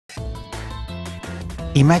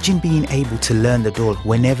Imagine being able to learn the Dhol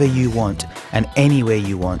whenever you want and anywhere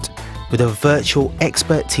you want, with a virtual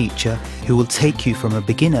expert teacher who will take you from a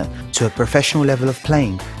beginner to a professional level of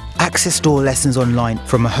playing. Access Dhol lessons online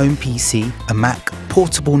from a home PC, a Mac,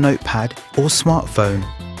 portable notepad or smartphone.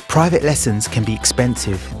 Private lessons can be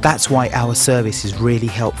expensive. That's why our service is really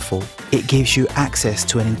helpful. It gives you access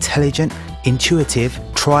to an intelligent, intuitive,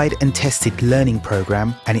 tried and tested learning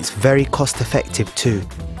program, and it's very cost effective too.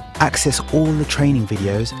 Access all the training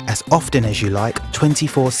videos as often as you like,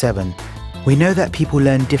 24/7. We know that people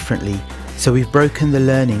learn differently, so we've broken the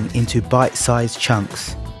learning into bite-sized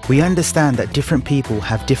chunks. We understand that different people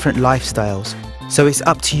have different lifestyles, so it's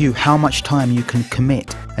up to you how much time you can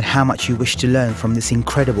commit and how much you wish to learn from this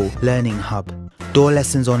incredible learning hub.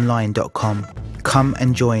 DholLessonsOnline.com. Come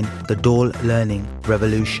and join the Dhol learning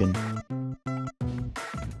revolution.